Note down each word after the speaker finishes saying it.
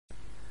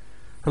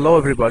Hello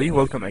everybody,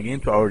 welcome again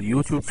to our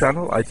YouTube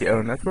channel, IT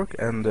Error Network,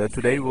 and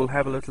today we'll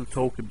have a little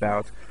talk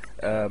about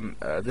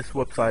this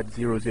website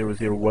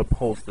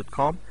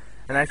 000webhost.com.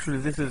 And actually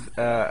this is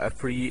a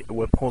free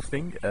web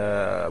hosting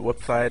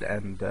website,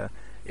 and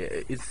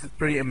it's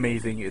pretty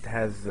amazing. It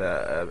has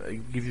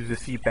it gives you the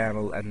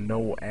cPanel and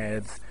no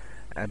ads,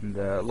 and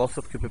lots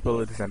of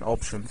capabilities and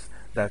options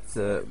that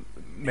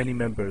many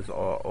members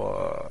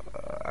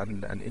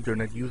and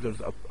internet users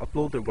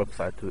upload their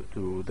website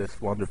to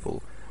this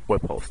wonderful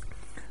web host.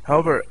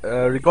 However,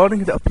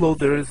 regarding the upload,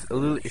 there is a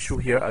little issue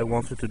here I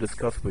wanted to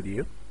discuss with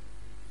you.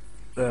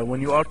 When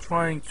you are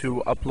trying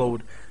to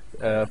upload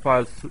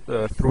files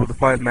through the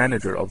file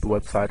manager of the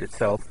website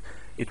itself,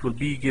 it will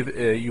be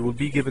you will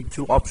be given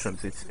two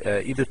options. It's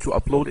either to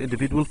upload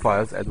individual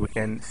files, as we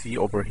can see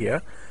over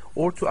here,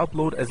 or to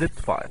upload a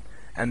zipped file.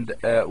 And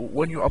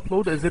when you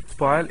upload a zipped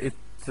file, it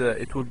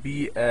will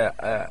be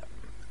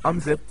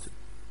unzipped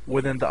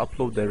within the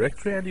upload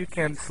directory, and you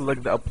can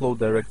select the upload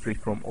directory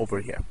from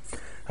over here.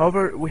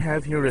 However, we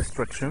have here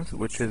restrictions,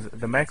 which is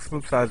the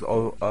maximum size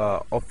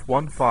of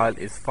one file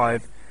is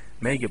 5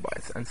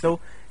 megabytes, and so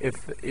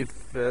if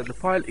the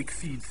file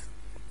exceeds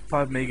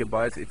 5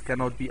 megabytes, it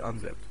cannot be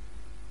unzipped.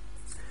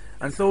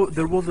 And so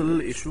there was a little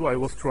issue. I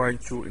was trying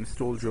to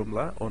install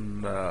Joomla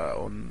on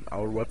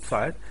our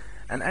website,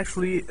 and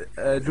actually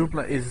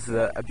Joomla is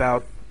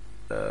about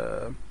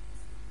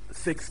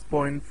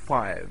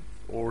 6.5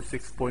 or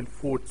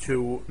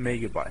 6.42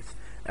 megabytes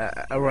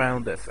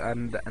around this,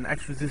 and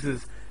actually this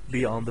is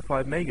beyond the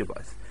 5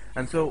 megabytes.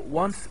 And so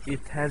once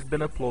it has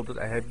been uploaded,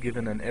 I have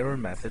given an error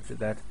message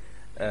that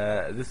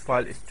this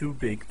file is too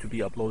big to be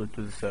uploaded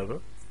to the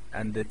server,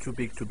 and too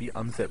big to be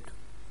unzipped.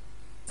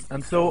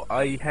 And so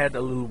I had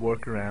a little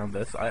work around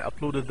this. I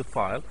uploaded the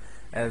file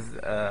as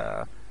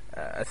a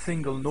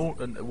single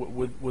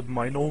with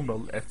my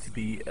normal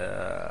FTP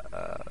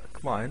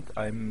client.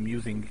 I'm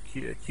using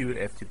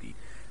QFTP.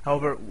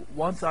 However,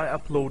 once I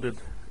uploaded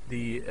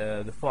the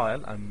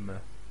file, I'm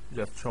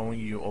just showing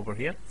you over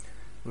here.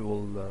 We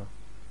will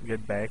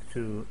get back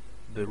to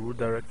the root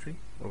directory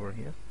over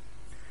here.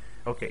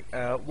 Okay,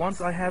 once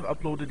I have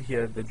uploaded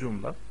here the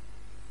Joomla,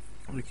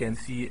 we can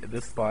see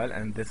this file,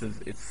 and this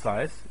is its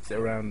size. It's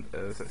around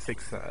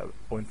 6.5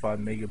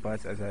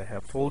 megabytes, as I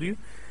have told you.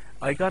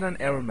 I got an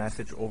error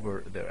message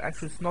over there.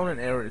 Actually, it's not an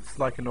error, it's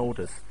like a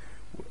notice,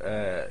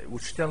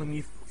 which telling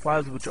me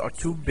files which are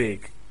too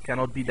big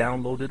cannot be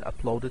downloaded,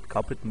 uploaded,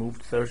 copied,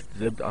 moved, searched,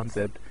 zipped,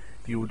 unzipped,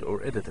 viewed,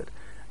 or edited.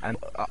 And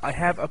I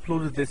have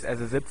uploaded this as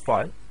a zip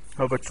file.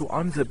 However, to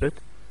unzip it,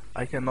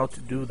 I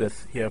cannot do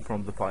this here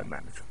from the file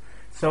manager.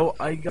 So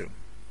I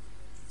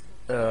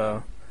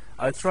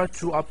tried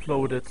to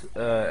upload it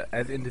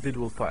as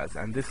individual files,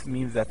 and this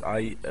means that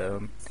I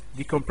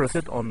decompress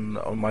it on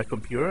my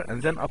computer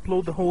and then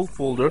upload the whole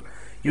folder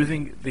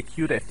using the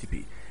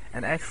QFTP.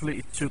 And actually,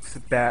 it took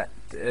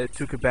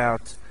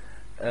about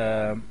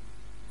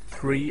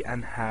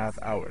 3.5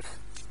 hours,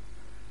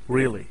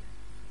 really,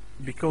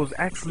 because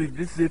actually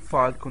this zip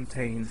file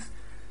contains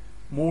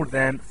more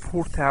than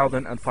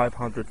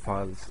 4,500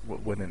 files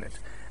within it.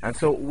 And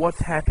so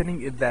what's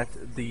happening is that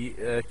the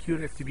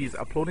QFTP is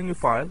uploading a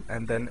file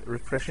and then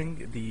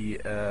refreshing the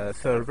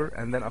server,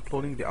 and then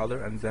uploading the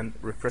other, and then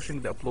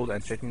refreshing the upload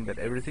and checking that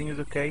everything is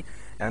okay,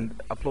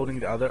 and uploading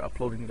the other,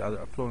 uploading the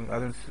other, uploading the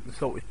other.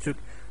 So it took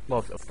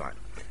lots of time.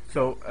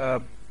 So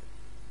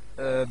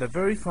the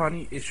very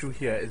funny issue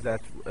here is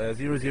that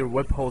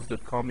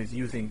 000webhost.com is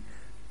using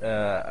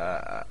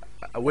a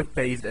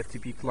web-based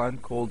FTP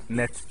client called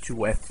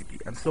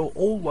Net2FTP. And so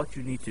all what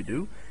you need to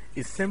do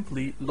is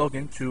simply log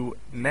into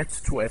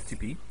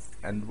Net2FTP,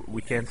 and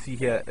we can see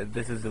here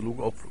this is the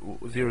logo of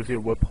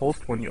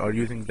 000webhost when you are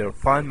using their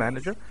file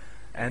manager,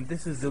 and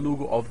this is the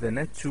logo of the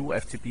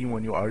Net2FTP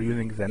when you are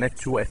using the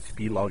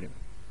Net2FTP login.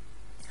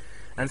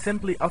 And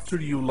simply after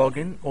you log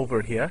in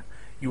over here,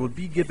 you will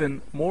be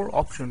given more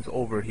options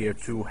over here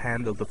to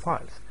handle the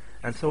files,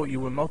 and so you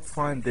will not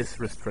find this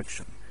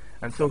restriction.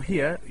 And so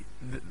here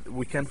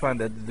we can find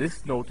that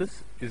this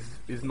notice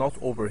is not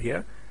over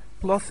here,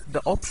 plus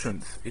the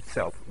options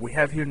itself. We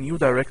have here new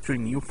directory,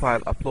 new file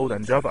upload,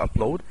 and Java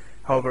upload.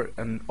 However,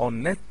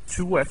 on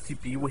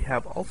Net2FTP we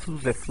have also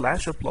the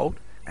flash upload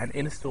and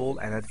install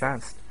and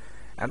advanced.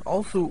 And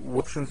also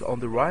options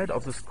on the right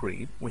of the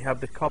screen, we have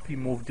the copy,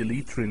 move,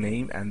 delete,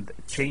 rename, and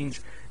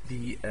change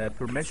the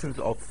permissions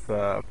of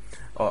the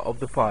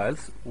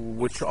files,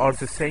 which are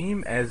the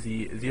same as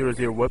the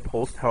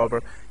 000webhost.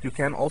 However, you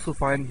can also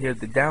find here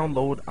the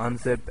download,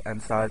 unzip,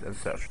 and size, and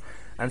search.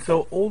 And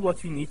so all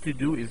what you need to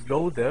do is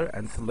go there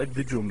and select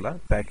the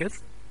Joomla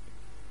package,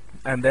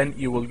 and then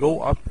you will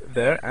go up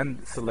there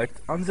and select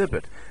unzip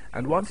it.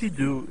 And once you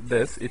do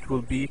this, it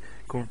will be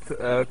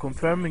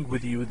confirming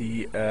with you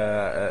the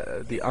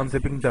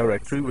unzipping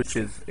directory, which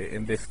is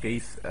in this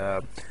case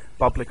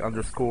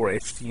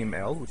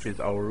public_HTML, which is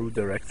our root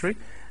directory.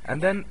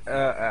 And then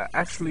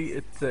actually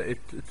it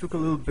took a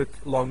little bit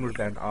longer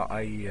than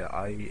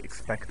I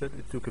expected.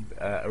 It took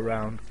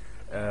around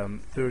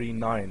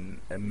 39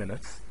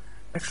 minutes.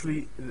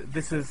 Actually,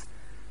 this is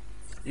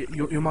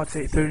You might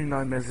say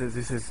 39 minutes,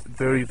 this is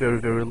very, very,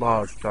 very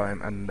large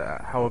time, and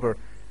however,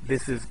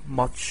 this is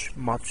much,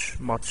 much,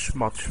 much,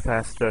 much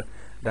faster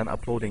than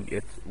uploading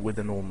it with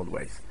the normal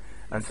ways.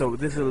 And so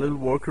this is a little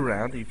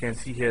workaround. You can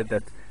see here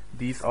that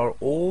these are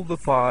all the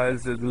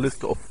files, the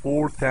list of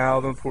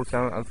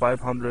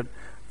 4,500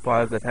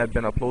 files that have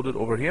been uploaded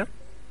over here.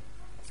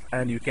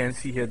 And you can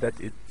see here that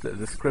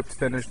the script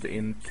finished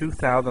in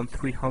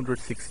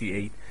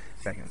 2,368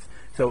 seconds.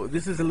 So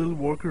this is a little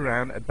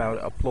workaround about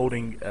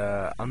uploading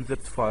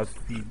unzipped files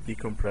to be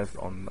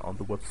decompressed on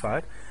the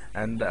website,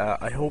 and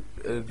I hope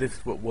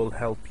this will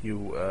help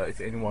you if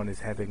anyone is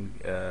having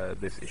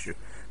this issue.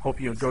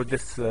 Hope you enjoyed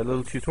this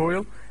little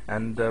tutorial,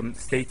 and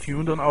stay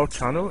tuned on our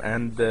channel,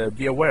 and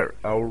be aware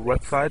our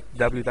website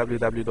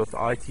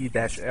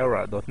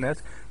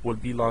www.it-era.net will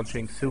be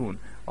launching soon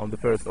on the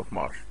 1st of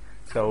March.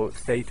 So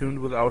stay tuned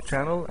with our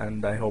channel,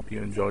 and I hope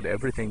you enjoyed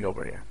everything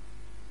over here.